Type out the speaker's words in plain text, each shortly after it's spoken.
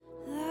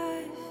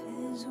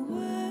is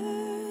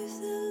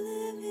worth the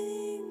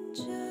living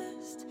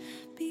just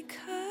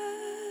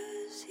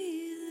because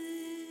he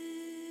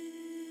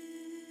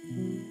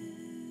lives.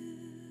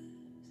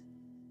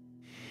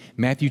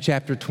 Matthew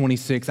chapter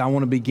 26, I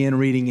want to begin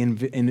reading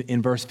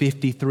in verse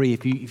 53.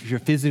 If you're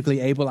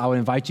physically able, I would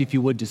invite you, if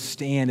you would, to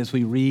stand as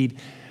we read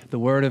the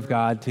Word of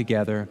God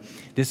together.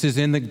 This is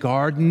in the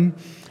garden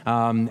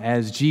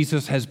as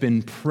Jesus has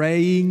been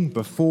praying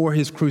before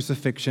his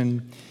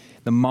crucifixion.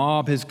 The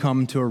mob has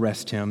come to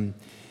arrest him.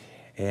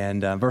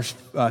 And verse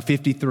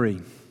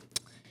 53,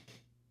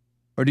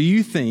 or do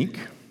you think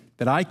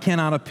that I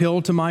cannot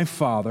appeal to my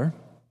Father,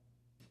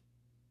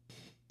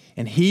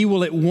 and he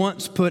will at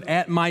once put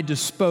at my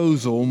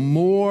disposal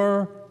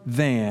more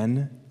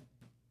than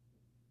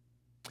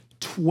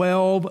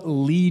 12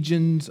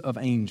 legions of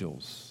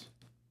angels?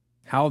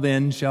 How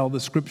then shall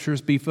the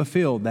scriptures be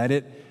fulfilled, that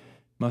it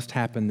must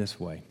happen this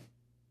way?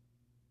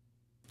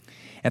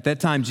 At that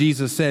time,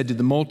 Jesus said to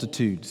the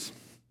multitudes,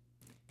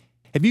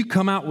 have you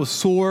come out with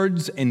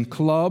swords and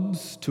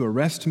clubs to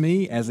arrest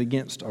me as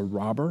against a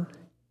robber?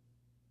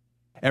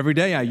 Every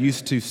day I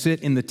used to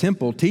sit in the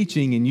temple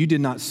teaching, and you did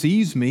not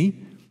seize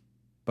me.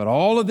 But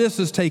all of this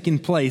has taken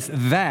place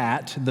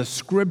that the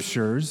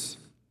scriptures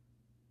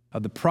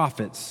of the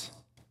prophets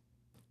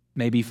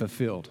may be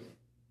fulfilled.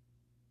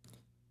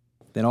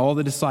 Then all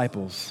the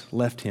disciples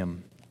left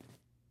him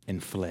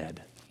and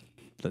fled.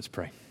 Let's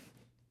pray.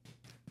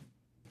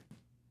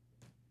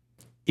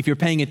 If you're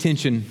paying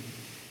attention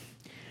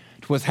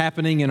to what's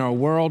happening in our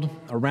world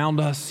around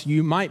us,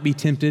 you might be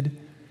tempted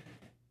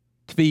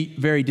to be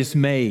very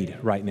dismayed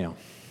right now.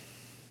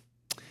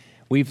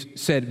 We've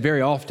said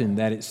very often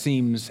that it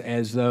seems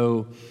as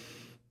though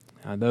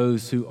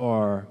those who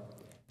are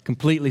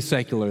completely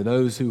secular,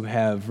 those who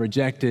have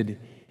rejected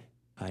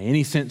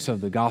any sense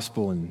of the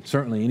gospel and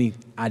certainly any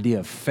idea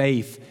of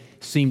faith,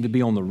 seem to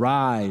be on the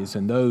rise,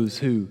 and those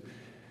who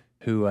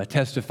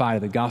testify to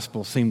the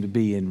gospel seem to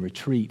be in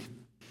retreat.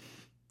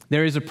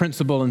 There is a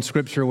principle in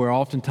Scripture where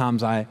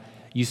oftentimes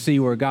you see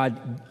where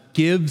God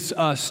gives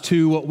us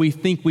to what we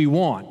think we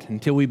want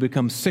until we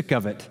become sick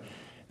of it,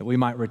 that we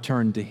might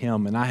return to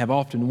him. And I have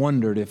often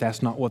wondered if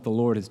that's not what the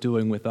Lord is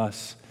doing with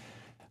us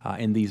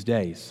in these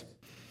days.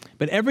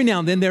 But every now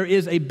and then there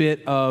is a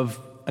bit of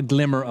a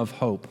glimmer of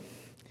hope.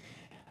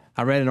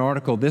 I read an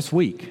article this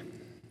week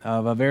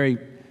of a very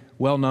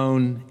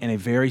well-known and a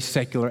very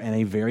secular and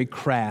a very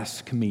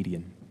crass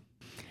comedian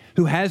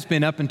who has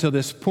been up until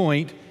this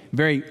point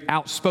very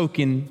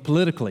outspoken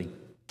politically.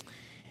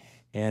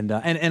 And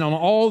on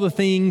all the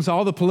things,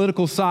 all the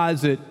political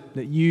sides that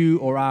you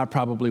or I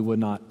probably would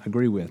not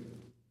agree with.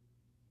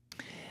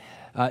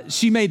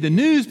 She made the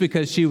news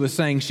because she was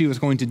saying she was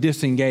going to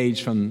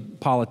disengage from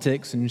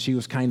politics, and she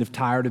was kind of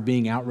tired of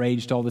being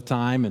outraged all the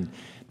time and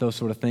those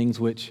sort of things,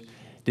 which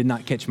did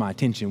not catch my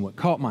attention. What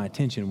caught my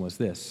attention was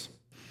this.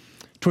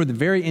 Toward the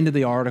very end of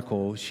the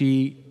article,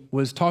 she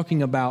was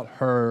talking about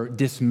her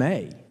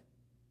dismay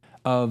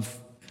of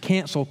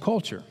cancel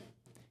culture.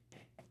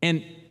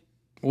 And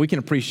we can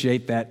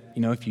appreciate that,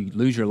 if you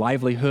lose your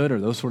livelihood or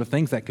those sort of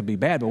things, that could be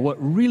bad. But what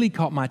really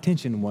caught my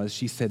attention was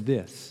she said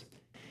this.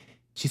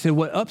 She said,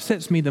 what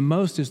upsets me the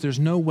most is there's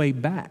no way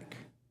back.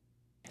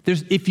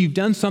 If you've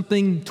done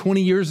something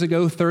 20 years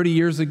ago, 30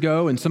 years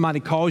ago, and somebody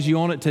calls you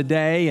on it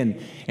today,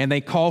 and they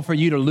call for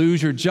you to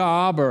lose your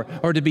job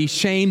or to be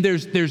shamed,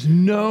 there's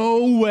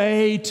no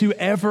way to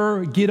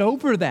ever get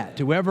over that,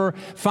 to ever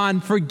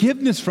find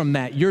forgiveness from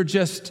that. You're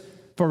just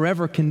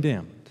forever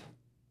condemned.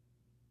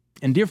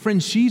 And dear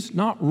friends, she's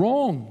not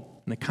wrong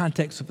in the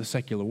context of the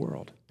secular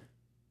world.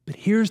 But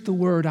here's the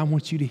word I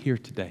want you to hear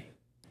today.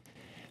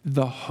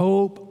 The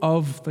hope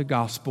of the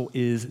gospel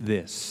is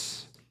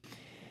this,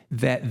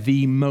 that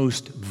the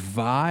most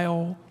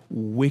vile,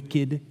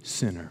 wicked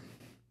sinner,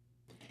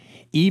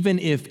 even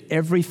if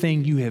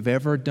everything you have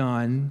ever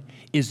done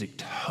is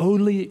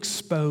totally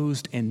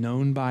exposed and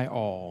known by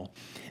all,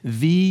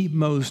 the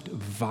most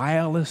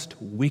vilest,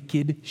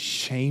 wicked,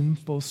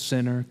 shameful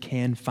sinner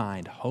can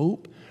find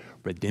hope,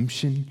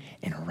 redemption,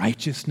 and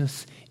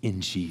righteousness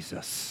in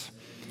Jesus.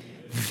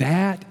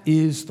 That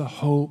is the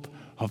hope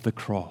of the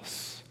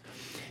cross.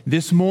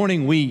 This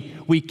morning,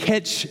 we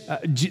catch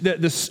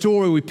the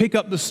story, we pick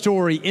up the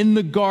story in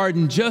the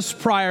garden just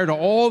prior to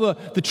all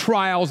the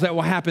trials that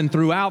will happen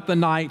throughout the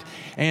night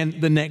and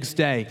the next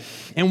day.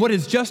 And what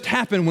has just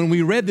happened when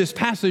we read this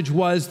passage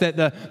was that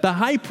the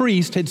high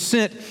priest had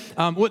sent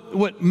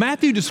what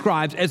Matthew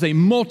describes as a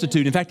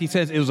multitude. In fact, he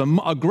says it was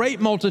a great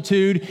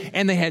multitude,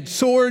 and they had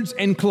swords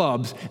and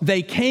clubs.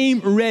 They came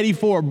ready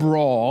for a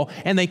brawl,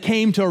 and they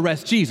came to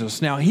arrest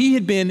Jesus. Now, he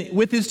had been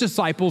with his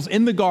disciples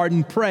in the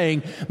garden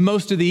praying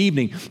most of the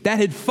evening. That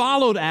had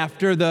followed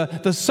after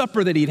the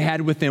supper that he'd had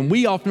with them.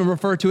 We often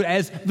refer to it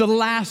as the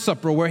Last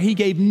Supper, where he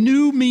gave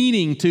new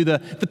meaning to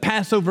the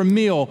Passover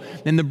meal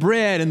and the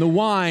bread and the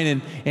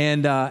wine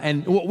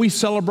and what we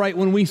celebrate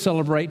when we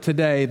celebrate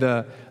today,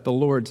 the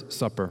Lord's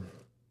Supper.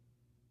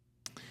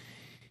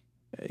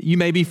 You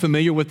may be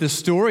familiar with this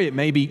story. It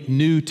may be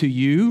new to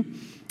you.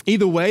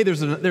 Either way,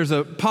 there's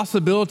a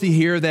possibility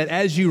here that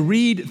as you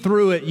read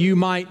through it, you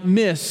might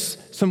miss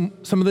some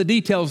of the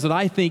details that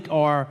I think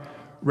are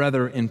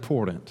rather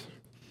important.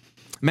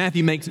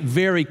 Matthew makes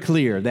very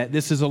clear that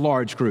this is a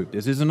large group.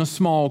 This isn't a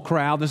small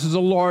crowd. This is a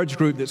large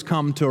group that's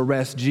come to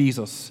arrest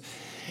Jesus.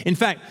 In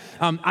fact,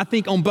 I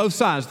think on both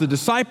sides, the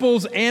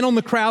disciples and on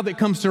the crowd that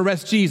comes to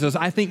arrest Jesus,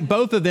 I think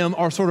both of them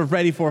are sort of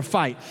ready for a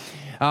fight.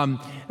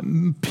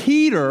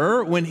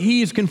 Peter, when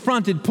he is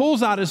confronted,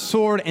 pulls out his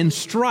sword and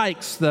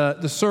strikes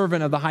the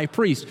servant of the high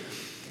priest.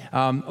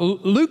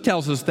 Luke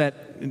tells us that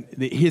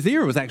his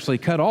ear was actually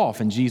cut off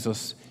and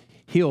Jesus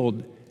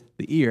healed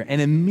the ear.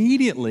 And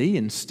immediately,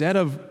 instead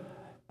of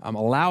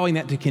allowing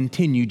that to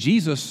continue,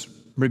 Jesus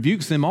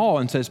rebukes them all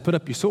and says, put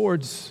up your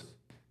swords,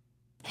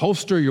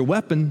 holster your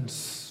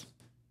weapons.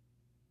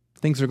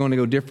 Things are going to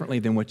go differently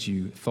than what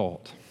you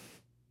thought.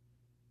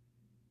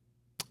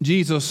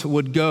 Jesus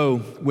would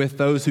go with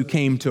those who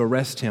came to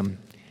arrest him.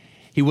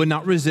 He would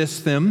not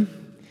resist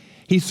them.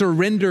 He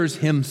surrenders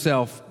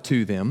himself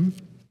to them.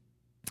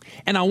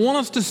 And I want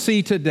us to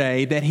see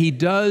today that he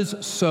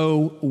does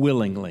so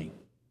willingly.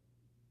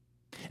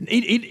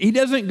 He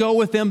doesn't go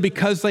with them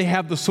because they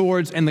have the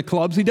swords and the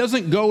clubs. He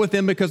doesn't go with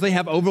them because they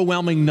have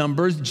overwhelming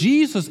numbers.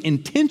 Jesus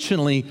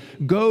intentionally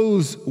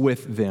goes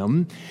with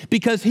them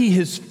because he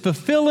is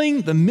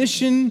fulfilling the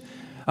mission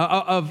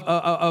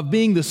of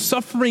being the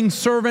suffering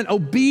servant,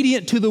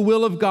 obedient to the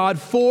will of God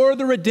for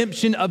the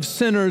redemption of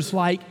sinners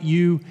like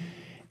you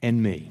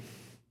and me.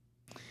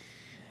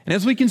 And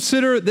as we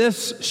consider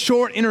this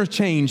short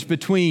interchange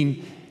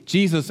between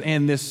Jesus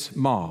and this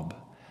mob,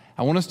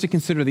 I want us to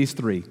consider these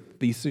three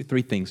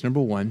things. Number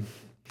one,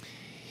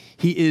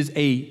 he is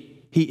a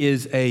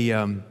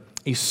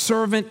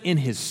servant in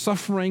his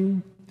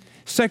suffering.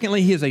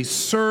 Secondly, he is a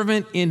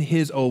servant in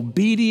his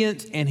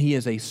obedience, and he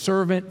is a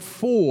servant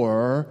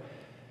for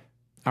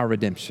our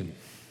redemption.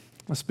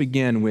 Let's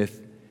begin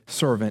with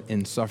servant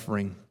in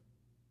suffering.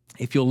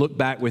 If you'll look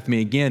back with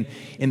me again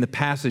in the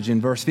passage in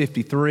verse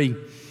 53,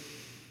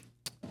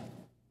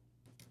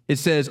 it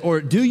says, "Or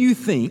do you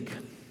think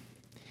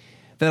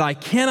that I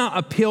cannot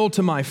appeal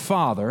to my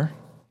Father,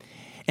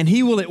 and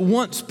he will at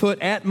once put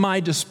at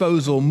my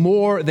disposal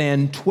more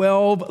than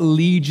 12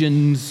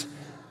 legions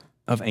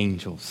of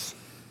angels?"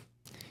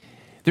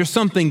 There's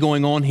something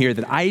going on here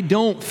that I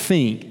don't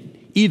think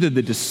either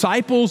the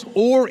disciples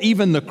or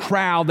even the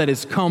crowd that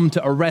has come to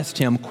arrest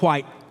him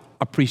quite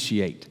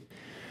appreciate.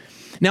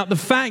 Now, the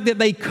fact that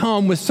they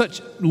come with such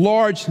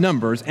large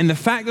numbers and the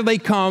fact that they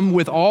come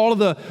with all of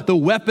the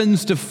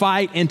weapons to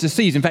fight and to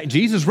seize. In fact,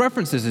 Jesus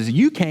references this,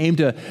 you came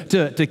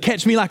to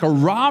catch me like a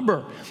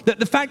robber.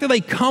 The fact that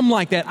they come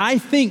like that, I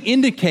think,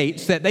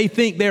 indicates that they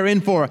think they're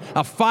in for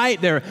a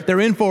fight, they're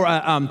in for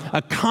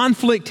a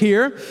conflict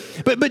here.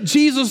 But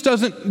Jesus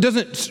doesn't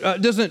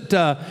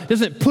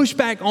push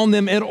back on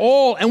them at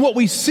all. And what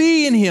we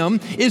see in him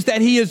is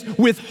that he is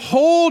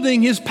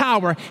withholding his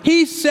power.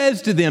 He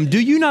says to them, "Do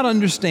you not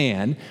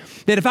understand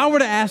that if I were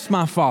to ask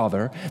my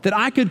Father, that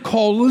I could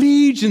call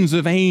legions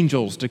of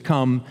angels to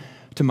come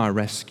to my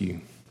rescue?"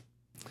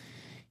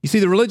 You see,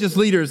 the religious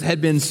leaders had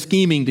been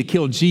scheming to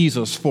kill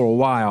Jesus for a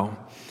while.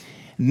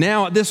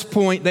 Now, at this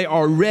point, they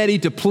are ready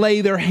to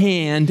play their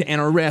hand and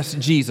arrest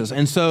Jesus.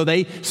 And so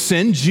they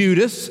send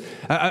Judas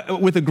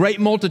with a great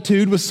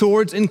multitude with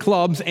swords and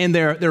clubs, and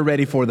they're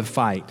ready for the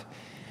fight.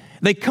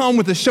 They come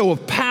with a show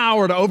of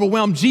power to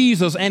overwhelm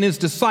Jesus and his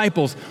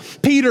disciples.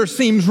 Peter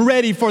seems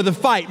ready for the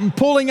fight and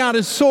pulling out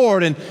his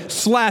sword and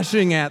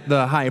slashing at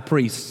the high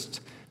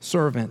priest's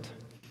servant.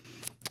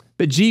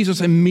 But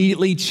Jesus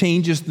immediately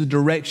changes the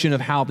direction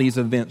of how these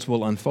events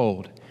will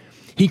unfold.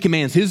 He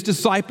commands his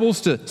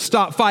disciples to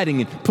stop fighting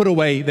and put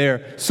away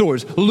their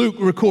swords. Luke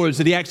records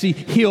that he actually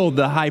healed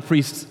the high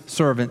priest's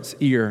servant's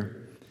ear.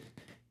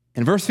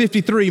 And verse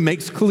 53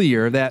 makes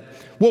clear that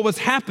what was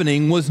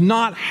happening was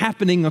not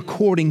happening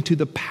according to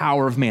the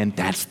power of man.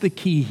 That's the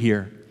key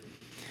here.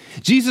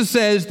 Jesus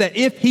says that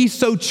if he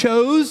so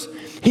chose,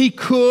 he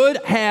could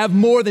have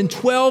more than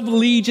 12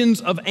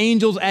 legions of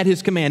angels at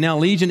his command. Now,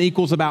 legion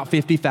equals about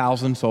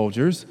 50,000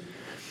 soldiers.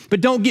 But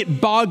don't get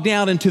bogged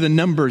down into the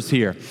numbers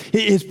here.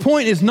 His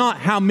point is not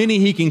how many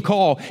he can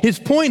call. His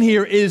point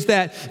here is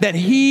that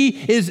he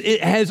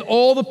has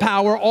all the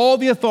power, all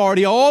the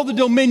authority, all the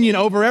dominion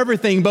over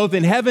everything, both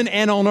in heaven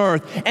and on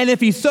earth. And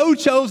if he so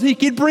chose, he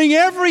could bring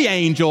every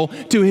angel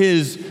to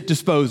his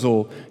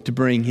disposal to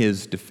bring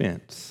his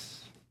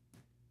defense.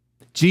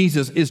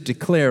 Jesus is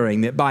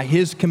declaring that by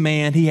his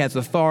command, he has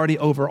authority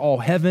over all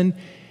heaven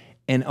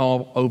and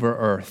all over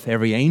earth.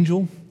 Every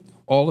angel,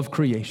 all of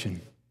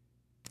creation.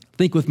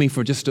 Think with me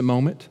for just a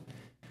moment.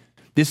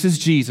 This is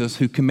Jesus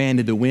who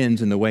commanded the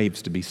winds and the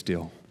waves to be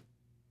still.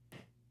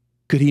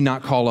 Could he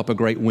not call up a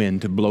great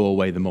wind to blow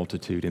away the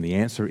multitude? And the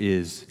answer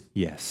is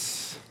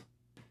yes.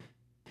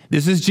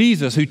 This is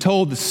Jesus who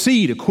told the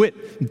sea to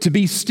quit, to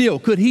be still.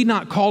 Could he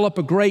not call up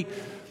a great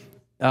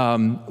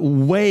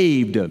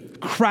wave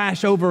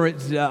crash over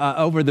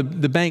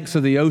the banks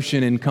of the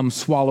ocean and come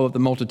swallow up the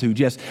multitude.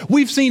 Yes,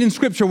 we've seen in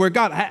Scripture where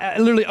God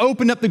literally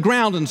opened up the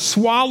ground and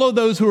swallowed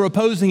those who are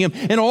opposing him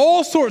and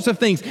all sorts of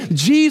things.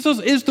 Jesus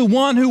is the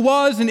one who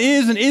was and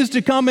is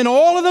to come, and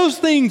all of those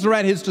things are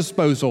at his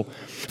disposal.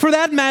 For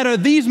that matter,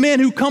 these men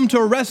who come to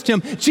arrest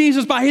him,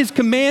 Jesus by his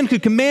command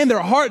could command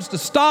their hearts to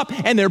stop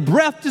and their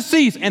breath to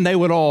cease, and they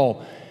would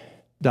all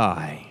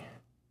die.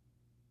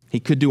 He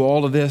could do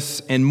all of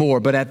this and more,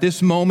 but at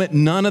this moment,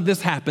 none of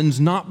this happens,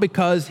 not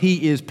because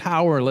he is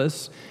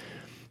powerless,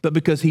 but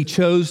because he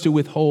chose to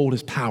withhold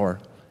his power.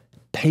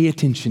 Pay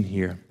attention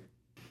here.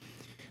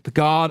 The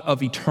God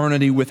of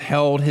eternity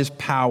withheld his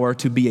power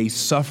to be a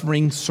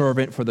suffering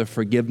servant for the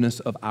forgiveness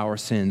of our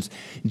sins.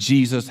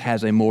 Jesus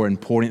has a more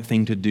important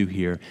thing to do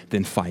here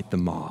than fight the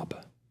mob.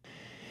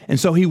 And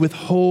so he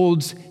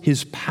withholds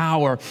his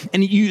power.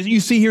 And you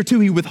see here too,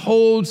 he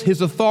withholds his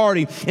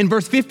authority. In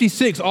verse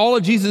 56, all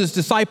of Jesus'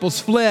 disciples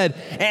fled,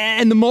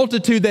 and the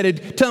multitude that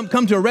had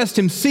come to arrest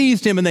him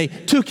seized him, and they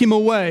took him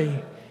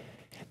away.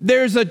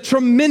 There's a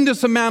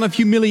tremendous amount of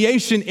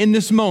humiliation in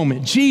this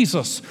moment.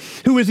 Jesus,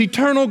 who is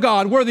eternal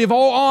God, worthy of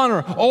all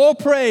honor, all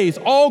praise,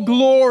 all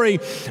glory,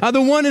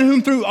 the one in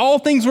whom through all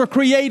things were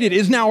created,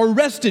 is now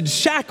arrested,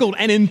 shackled,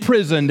 and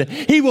imprisoned.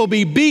 He will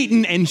be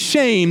beaten and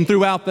shamed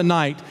throughout the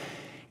night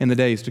in the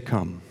days to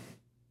come.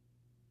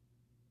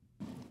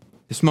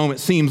 This moment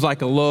seems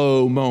like a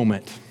low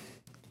moment,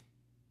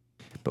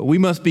 but we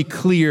must be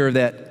clear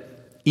that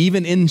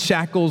even in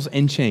shackles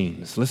and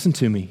chains, listen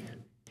to me,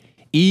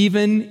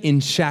 even in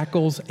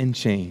shackles and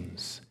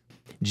chains,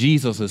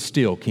 Jesus is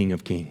still King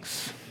of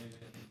Kings.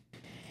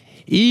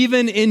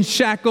 Even in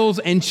shackles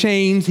and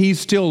chains, he's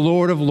still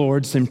Lord of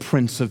Lords and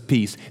Prince of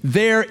Peace.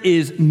 There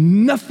is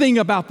nothing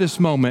about this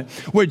moment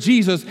where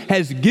Jesus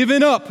has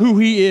given up who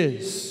he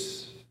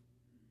is.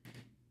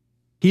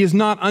 He is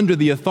not under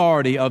the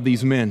authority of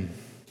these men.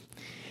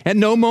 At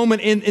no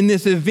moment in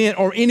this event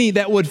or any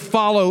that would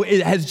follow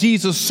has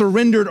Jesus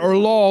surrendered or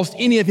lost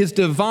any of his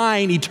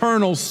divine,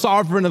 eternal,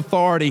 sovereign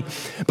authority.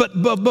 But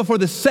for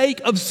the sake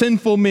of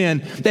sinful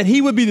men, that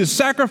he would be the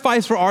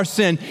sacrifice for our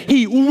sin,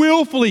 he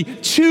willfully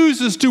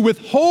chooses to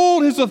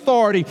withhold his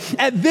authority.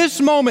 At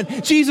this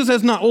moment, Jesus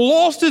has not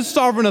lost his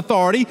sovereign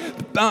authority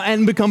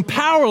and become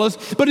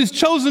powerless, but has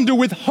chosen to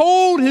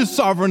withhold his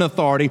sovereign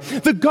authority.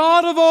 The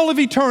God of all of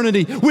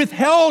eternity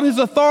withheld his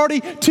authority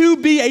to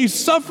be a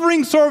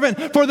suffering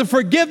servant for the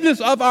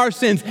forgiveness of our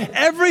sins.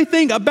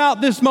 Everything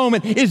about this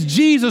moment is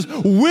Jesus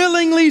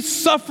willingly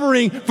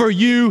suffering for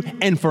you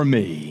and for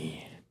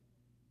me.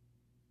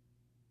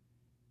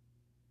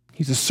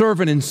 He's a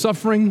servant in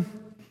suffering,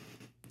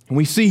 and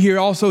we see here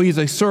also he's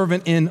a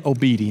servant in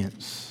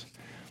obedience.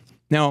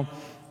 Now,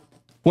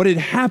 what had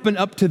happened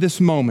up to this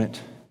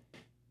moment,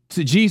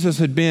 so Jesus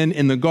had been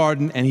in the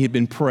garden and he had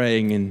been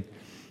praying, and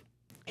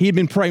he had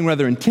been praying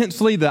rather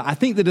intensely. I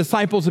think the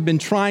disciples had been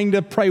trying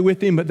to pray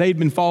with him, but they'd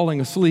been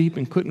falling asleep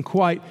and couldn't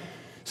quite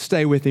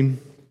stay with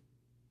him.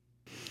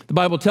 The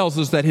Bible tells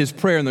us that his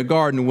prayer in the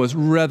garden was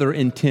rather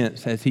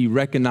intense as he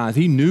recognized,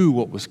 he knew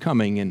what was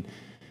coming and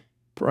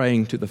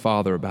praying to the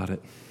Father about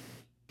it.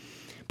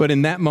 But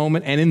in that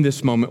moment and in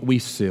this moment, we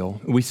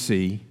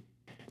see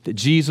that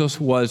Jesus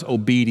was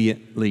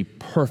obediently,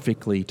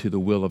 perfectly to the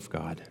will of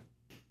God.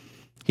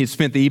 He had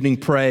spent the evening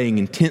praying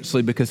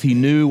intensely because he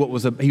knew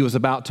what he was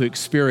about to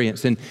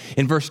experience. And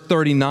in verse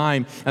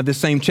 39 of the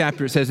same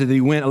chapter, it says that he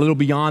went a little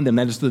beyond them,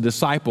 that is the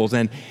disciples,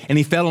 and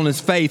he fell on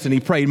his face and he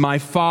prayed, "My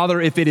Father,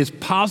 if it is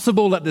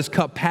possible, let this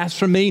cup pass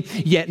from me,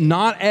 yet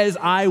not as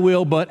I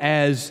will, but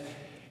as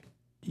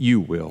you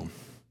will."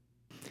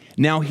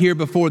 Now here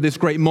before this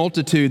great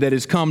multitude that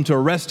has come to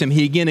arrest him,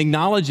 he again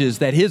acknowledges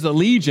that his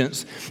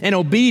allegiance and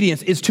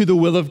obedience is to the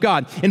will of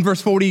God. In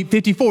verse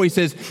 54, he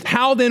says,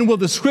 "How then will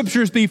the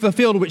scriptures be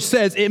fulfilled, which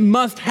says it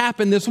must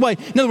happen this way?"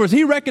 In other words,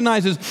 he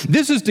recognizes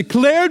this is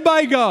declared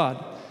by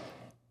God,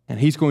 and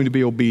he's going to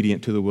be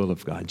obedient to the will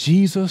of God.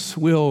 Jesus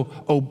will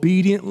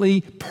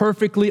obediently,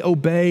 perfectly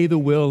obey the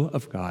will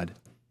of God.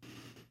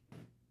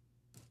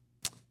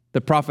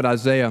 The prophet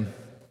Isaiah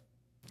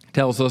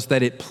tells us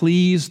that it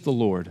pleased the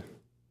Lord.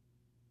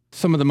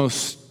 Some of the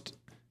most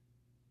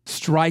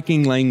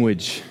striking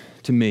language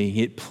to me.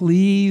 It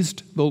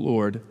pleased the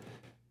Lord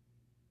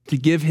to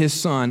give his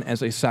Son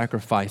as a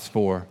sacrifice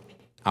for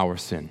our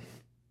sin.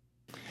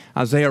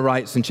 Isaiah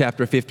writes in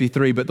chapter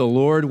 53, "But the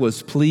Lord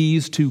was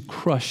pleased to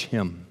crush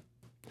him."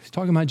 He's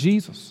talking about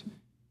Jesus.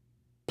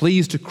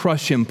 Pleased to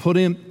crush him,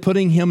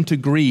 putting him to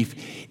grief,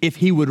 if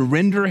he would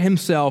render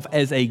himself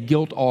as a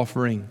guilt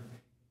offering.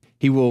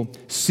 He will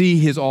see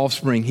his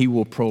offspring, he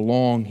will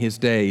prolong his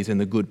days,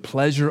 and the good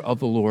pleasure of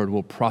the Lord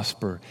will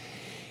prosper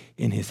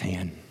in his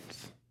hands.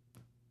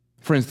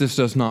 Friends, this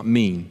does not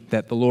mean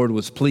that the Lord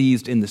was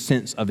pleased in the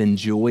sense of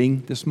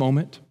enjoying this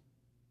moment.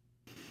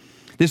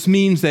 This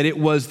means that it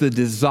was the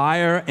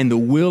desire and the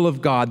will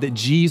of God that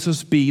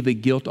Jesus be the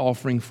guilt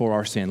offering for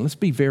our sin. Let's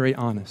be very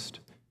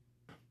honest.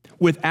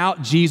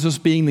 Without Jesus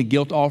being the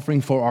guilt offering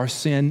for our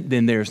sin,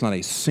 then there's not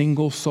a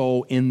single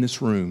soul in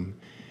this room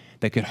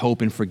that could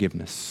hope in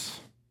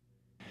forgiveness.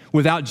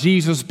 Without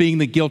Jesus being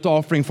the guilt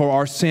offering for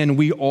our sin,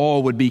 we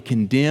all would be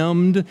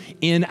condemned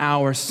in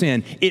our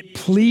sin. It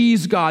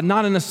pleased God,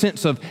 not in a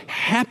sense of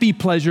happy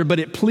pleasure, but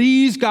it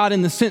pleased God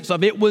in the sense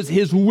of it was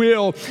his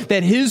will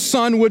that his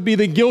Son would be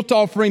the guilt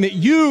offering, that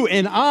you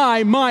and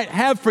I might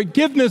have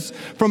forgiveness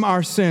from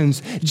our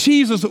sins.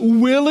 Jesus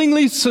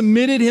willingly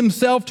submitted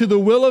himself to the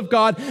will of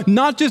God,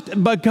 not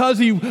just because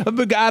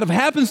out of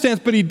happenstance,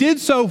 but he did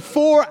so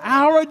for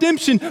our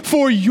redemption,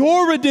 for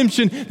your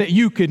redemption, that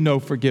you could know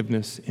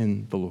forgiveness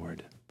in the Lord.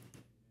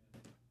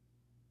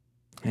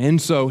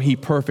 And so he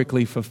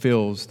perfectly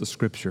fulfills the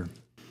Scripture.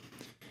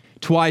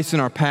 Twice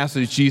in our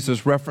passage,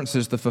 Jesus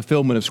references the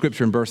fulfillment of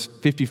Scripture in verse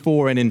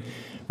 54 and in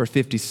verse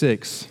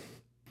 56.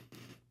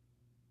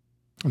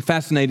 I'm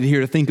fascinated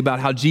here to think about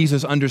how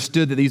Jesus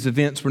understood that these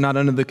events were not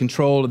under the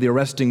control of the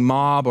arresting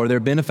mob or their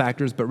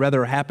benefactors, but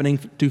rather happening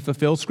to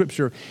fulfill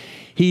Scripture.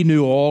 He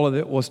knew all of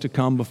it was to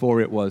come before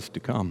it was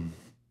to come.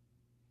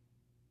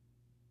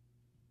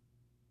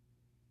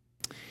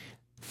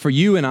 For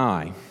you and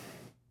I,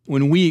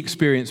 when we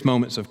experience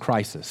moments of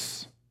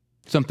crisis,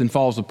 something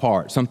falls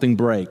apart, something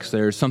breaks,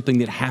 there's something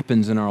that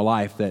happens in our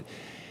life that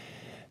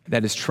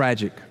is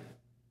tragic.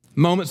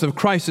 Moments of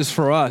crisis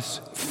for us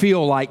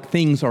feel like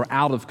things are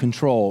out of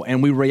control,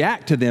 and we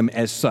react to them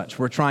as such.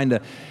 We're trying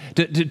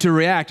to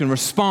react and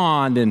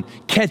respond and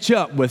catch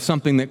up with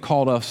something that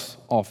caught us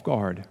off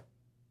guard.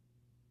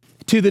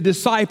 To the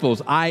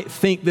disciples, I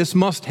think this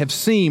must have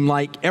seemed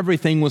like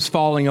everything was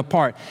falling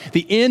apart.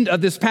 The end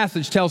of this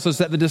passage tells us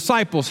that the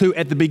disciples, who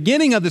at the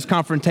beginning of this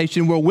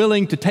confrontation were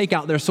willing to take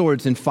out their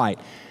swords and fight.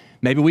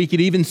 Maybe we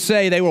could even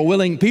say they were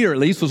willing, Peter at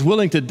least was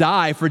willing to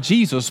die for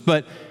Jesus,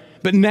 but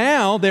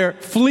now they're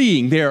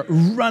fleeing, they're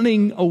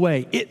running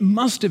away. It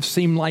must have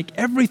seemed like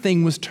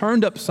everything was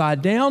turned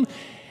upside down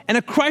and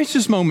a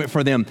crisis moment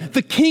for them.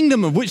 The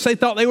kingdom of which they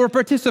thought they were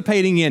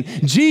participating in,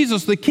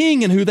 Jesus the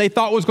king, and who they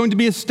thought was going to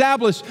be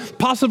established,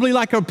 possibly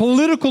like a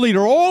political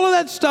leader, all of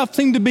that stuff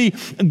seemed to be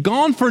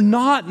gone for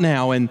naught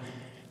now, and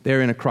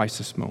they're in a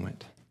crisis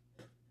moment.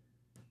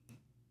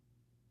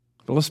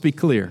 But let's be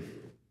clear.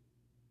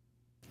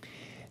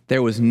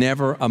 There was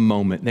never a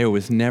moment, there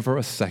was never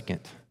a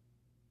second,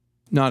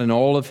 not in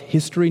all of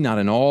history, not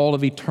in all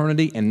of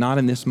eternity, and not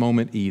in this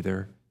moment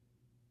either,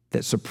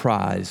 that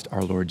surprised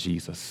our Lord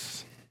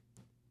Jesus.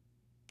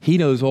 He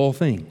knows all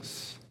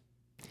things.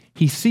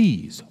 He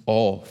sees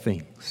all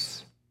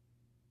things.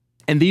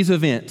 And these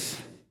events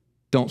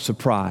don't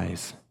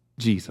surprise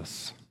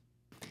Jesus.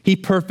 He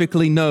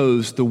perfectly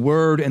knows the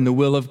word and the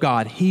will of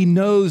God. He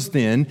knows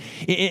then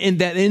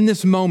that in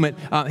this moment,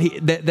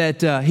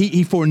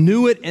 he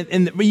foreknew it,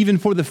 and even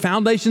for the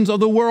foundations of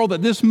the world,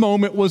 that this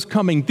moment was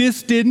coming.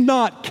 This did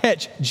not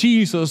catch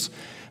Jesus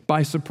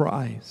by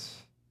surprise.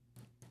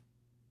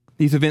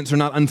 These events are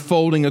not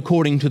unfolding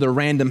according to the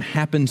random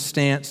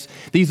happenstance.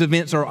 These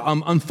events are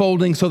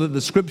unfolding so that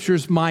the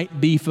Scriptures might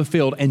be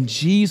fulfilled. And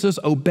Jesus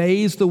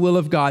obeys the will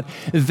of God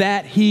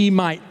that he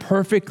might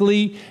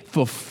perfectly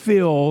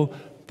fulfill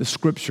the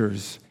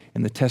Scriptures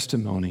and the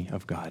testimony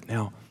of God.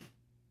 Now,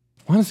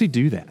 why does he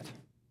do that?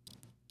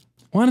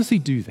 Why does he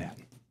do that?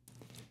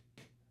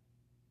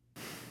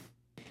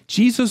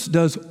 Jesus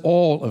does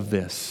all of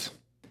this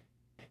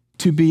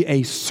to be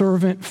a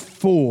servant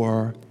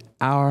for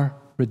our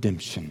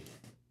redemption.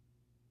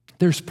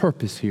 There's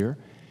purpose here.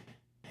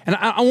 And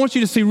I want you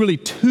to see really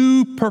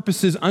two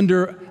purposes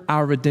under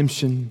our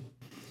redemption.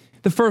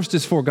 The first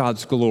is for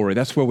God's glory.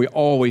 That's where we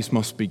always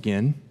must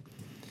begin.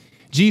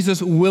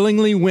 Jesus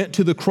willingly went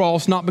to the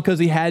cross, not because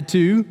he had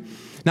to,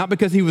 not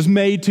because he was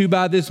made to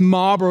by this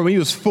mob or he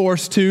was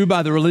forced to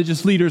by the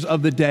religious leaders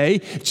of the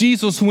day.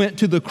 Jesus went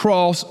to the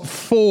cross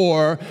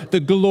for the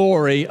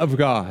glory of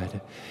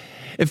God.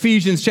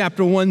 Ephesians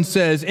chapter 1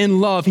 says, in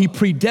love, he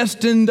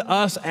predestined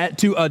us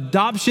to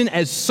adoption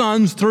as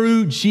sons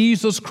through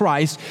Jesus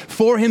Christ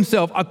for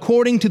himself,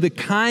 according to the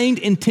kind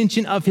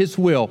intention of his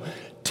will,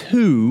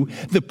 to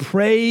the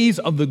praise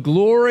of the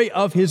glory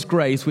of his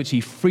grace, which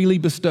he freely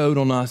bestowed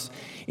on us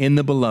in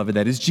the beloved,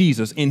 that is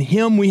Jesus. In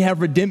him we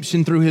have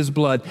redemption through his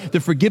blood,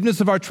 the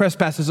forgiveness of our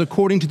trespasses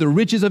according to the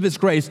riches of his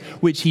grace,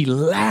 which he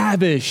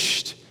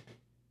lavished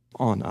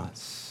on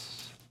us.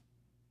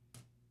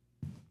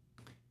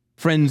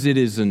 Friends,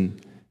 it's an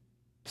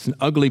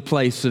ugly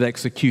place of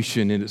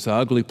execution, and it's an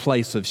ugly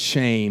place of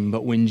shame.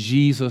 But when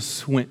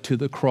Jesus went to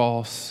the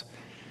cross,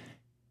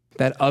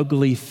 that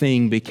ugly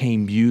thing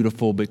became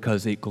beautiful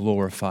because it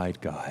glorified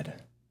God.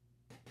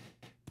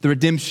 The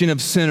redemption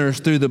of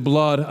sinners through the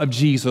blood of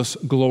Jesus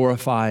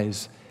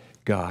glorifies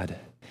God.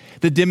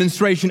 The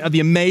demonstration of the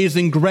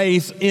amazing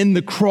grace in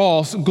the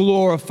cross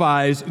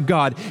glorifies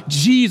God.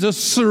 Jesus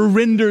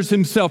surrenders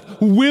himself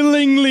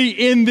willingly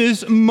in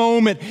this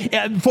moment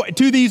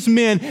to these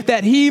men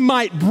that he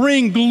might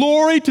bring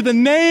glory to the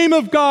name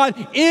of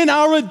God in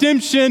our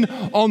redemption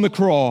on the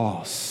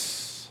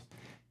cross.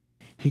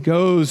 He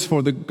goes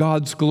for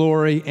God's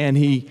glory, and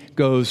he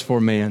goes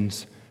for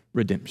man's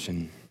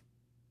redemption.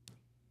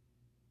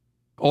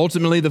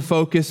 Ultimately, the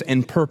focus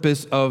and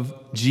purpose of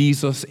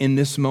Jesus in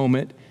this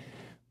moment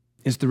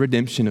is the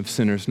redemption of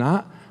sinners,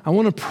 not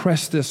want to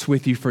press this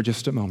with you for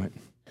just a moment.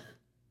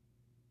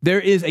 There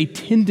is a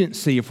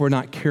tendency, if we're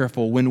not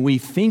careful, when we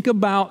think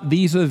about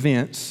these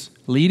events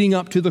leading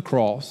up to the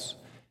cross,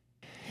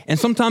 and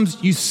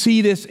sometimes you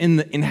see this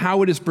in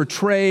how it is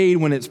portrayed,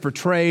 when it's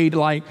portrayed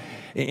like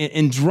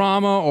in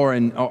drama or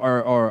in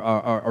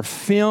or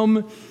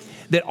film,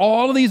 that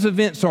all of these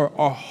events are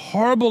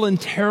horrible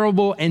and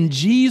terrible, and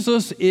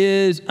Jesus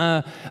is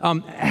at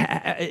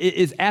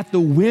the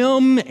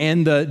whim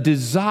and the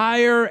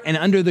desire and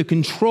under the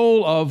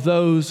control of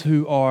those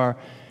who are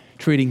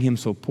treating him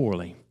so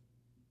poorly.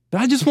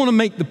 But I just want to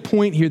make the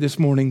point here this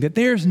morning that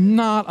there is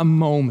not a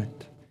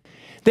moment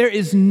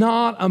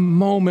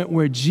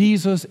where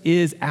Jesus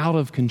is out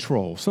of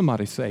control.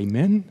 Somebody say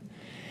amen.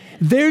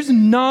 There's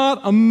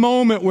not a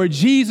moment where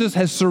Jesus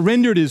has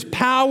surrendered his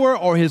power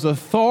or his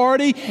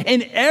authority.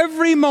 In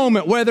every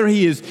moment, whether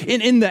he is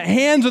in the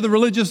hands of the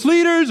religious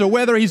leaders, or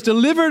whether he's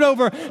delivered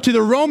over to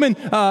the Roman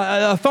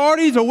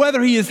authorities, or whether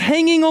he is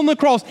hanging on the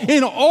cross,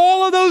 in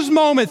all of those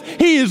moments,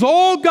 he is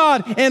all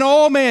God and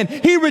all man.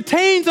 He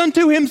retains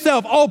unto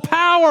himself all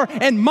power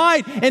and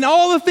might and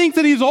all the things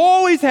that he's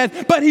always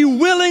had, but he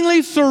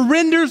willingly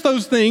surrenders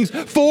those things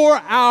for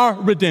our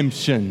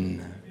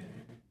redemption.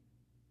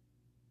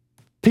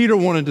 Peter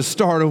wanted to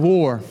start a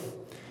war,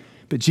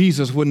 but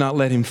Jesus would not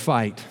let him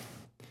fight.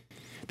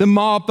 The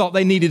mob thought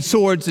they needed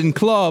swords and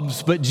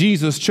clubs, but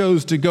Jesus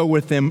chose to go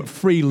with them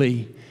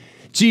freely.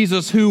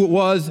 Jesus,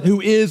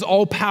 who is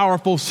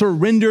all-powerful,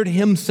 surrendered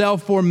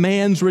himself for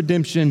man's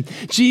redemption.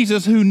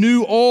 Jesus, who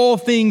knew all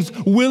things,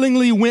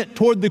 willingly went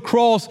toward the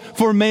cross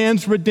for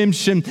man's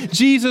redemption.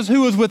 Jesus,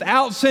 who was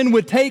without sin,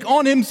 would take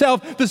on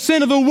himself the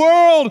sin of the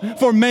world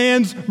for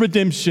man's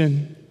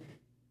redemption.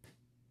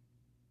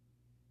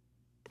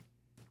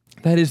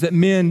 That is, that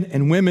men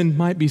and women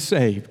might be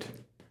saved.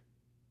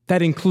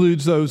 That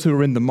includes those who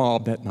were in the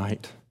mob that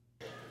night.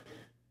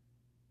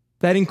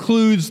 That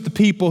includes the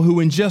people who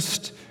in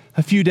just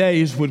a few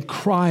days would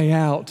cry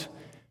out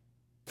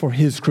for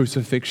his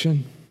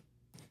crucifixion.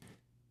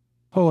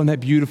 Oh, and that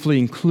beautifully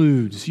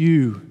includes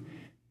you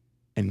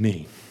and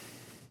me.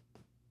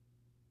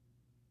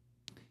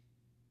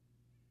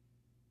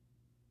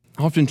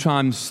 I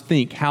oftentimes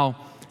think, how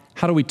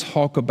do we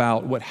talk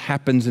about what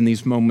happens in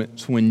these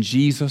moments when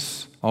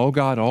Jesus, all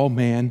God, all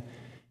man,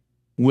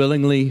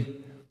 willingly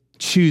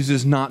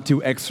chooses not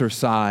to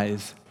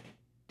exercise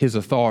his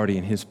authority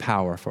and his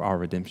power for our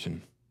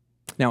redemption?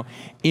 Now,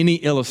 any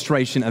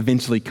illustration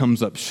eventually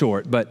comes up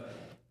short, but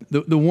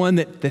the one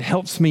that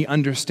helps me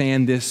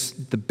understand this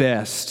the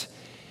best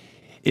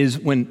is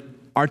when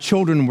our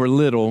children were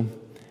little,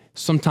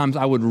 sometimes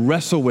I would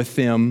wrestle with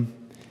them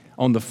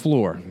on the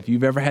floor. If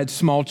you've ever had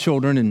small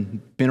children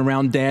and been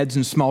around dads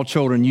and small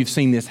children, you've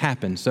seen this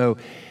happen. So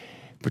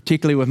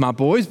particularly with my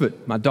boys,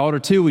 but my daughter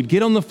too, we'd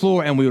get on the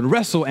floor and we would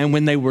wrestle, and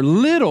when they were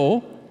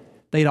little,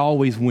 they'd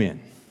always win,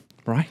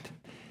 right?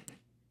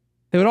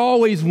 They would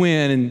always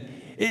win, and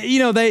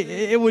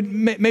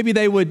maybe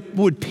they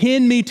would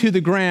pin me to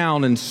the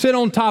ground and sit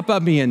on top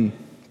of me and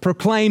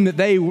proclaim that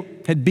they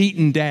had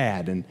beaten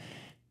Dad.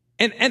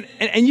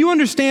 And you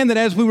understand that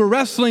as we were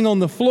wrestling on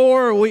the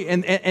floor,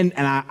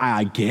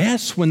 I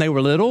guess when they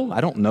were little,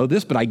 I don't know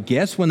this, but I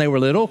guess when they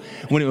were little,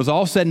 when it was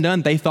all said and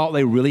done, they thought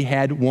they really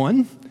had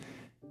won.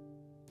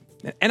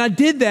 And I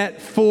did that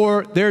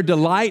for their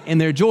delight and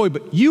their joy,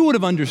 but you would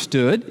have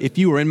understood, if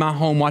you were in my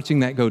home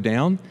watching that go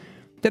down,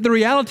 that the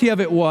reality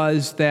of it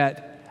was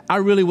that I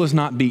really was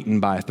not beaten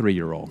by a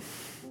 3-year-old.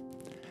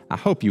 I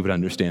hope you would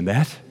understand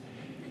that.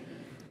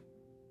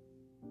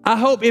 I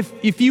hope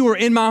if you were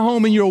in my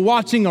home and you were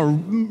watching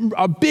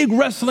a big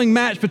wrestling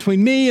match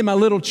between me and my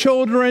little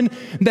children,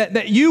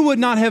 that you would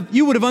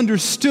have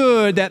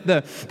understood that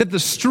the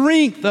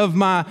strength of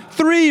my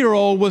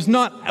 3-year-old was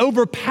not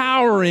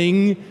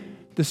overpowering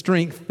the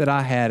strength that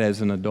I had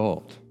as an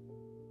adult.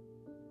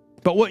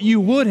 But what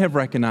you would have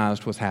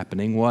recognized was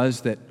happening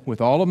was that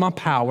with all of my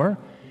power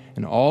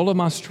and all of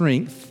my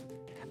strength,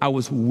 I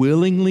was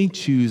willingly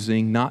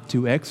choosing not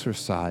to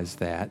exercise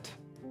that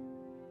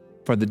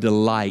for the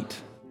delight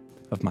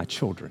of my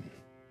children.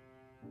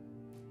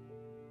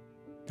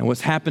 And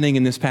what's happening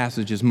in this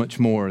passage is much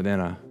more than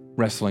a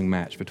wrestling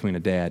match between a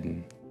dad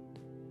and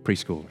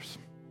preschoolers.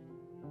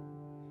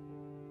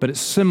 But it's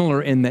similar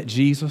in that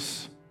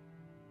Jesus,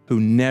 who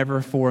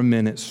never for a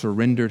minute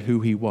surrendered who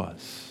he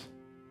was,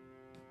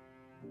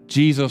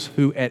 Jesus,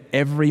 who at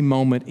every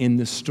moment in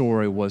this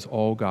story was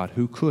all God,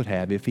 who could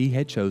have, if he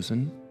had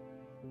chosen,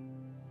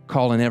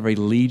 call in every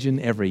legion,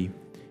 every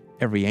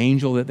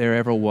angel that there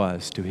ever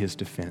was to his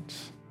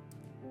defense.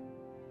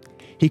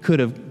 He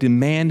could have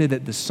demanded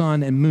that the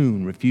sun and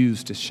moon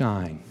refuse to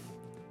shine.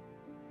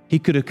 He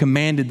could have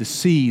commanded the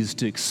seas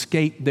to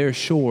escape their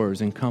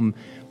shores and come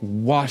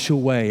wash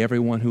away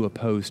everyone who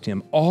opposed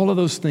him. All of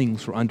those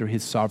things were under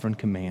his sovereign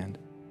command.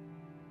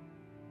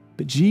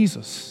 But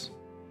Jesus,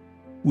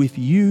 with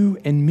you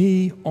and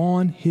me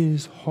on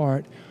his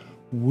heart,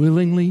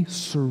 willingly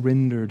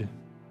surrendered,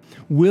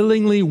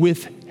 willingly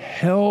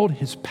withheld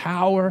his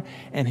power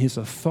and his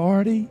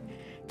authority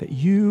that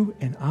you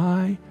and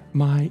I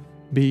might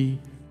be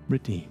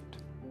redeemed.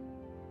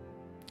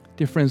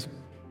 Dear friends,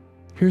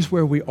 here's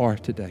where we are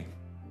today.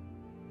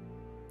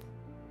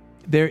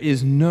 There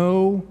is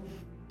no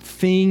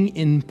thing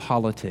in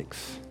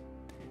politics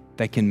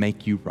that can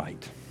make you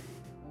right.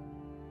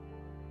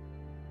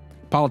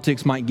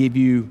 Politics might give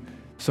you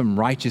some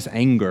righteous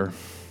anger,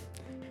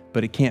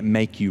 but it can't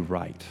make you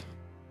right.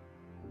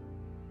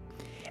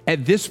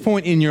 At this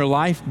point in your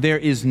life, there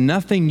is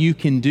nothing you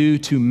can do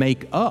to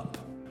make up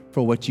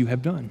for what you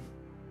have done.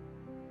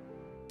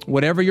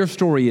 Whatever your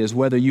story is,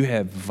 whether you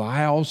have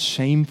vile,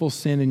 shameful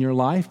sin in your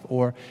life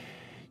or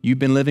you've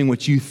been living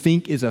what you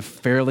think is a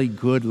fairly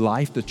good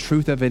life, the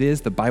truth of it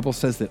is the Bible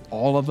says that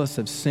all of us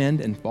have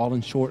sinned and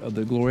fallen short of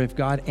the glory of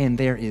God, and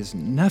there is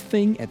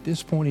nothing at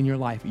this point in your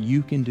life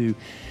you can do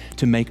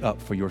to make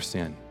up for your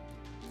sin.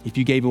 If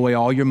you gave away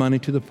all your money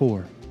to the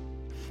poor,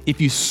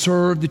 if you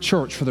served the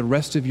church for the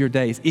rest of your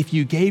days, if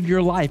you gave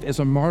your life as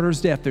a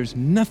martyr's death, there's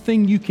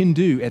nothing you can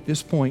do at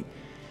this point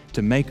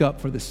to make up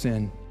for the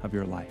sin of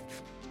your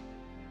life.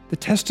 The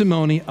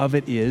testimony of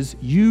it is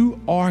you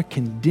are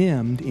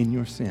condemned in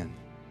your sin.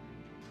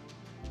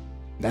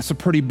 That's a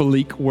pretty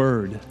bleak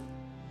word.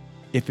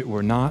 If it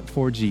were not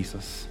for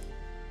Jesus,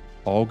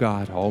 all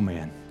God, all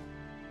man,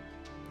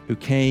 who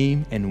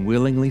came and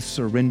willingly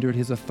surrendered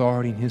his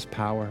authority and his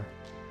power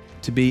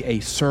to be a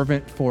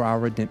servant for our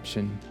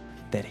redemption,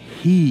 that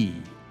he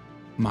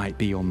might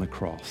be on the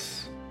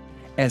cross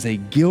as a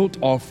guilt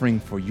offering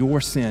for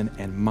your sin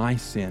and my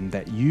sin,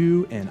 that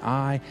you and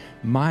I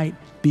might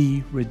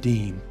be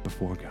redeemed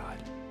before God.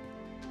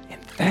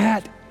 And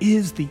that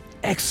is the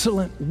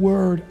excellent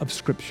word of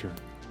Scripture,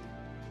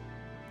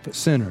 that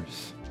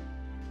sinners,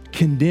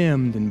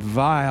 condemned and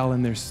vile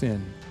in their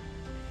sin,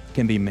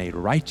 can be made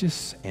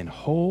righteous and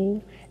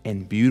whole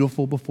and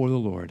beautiful before the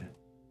Lord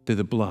through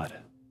the blood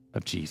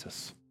of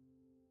Jesus.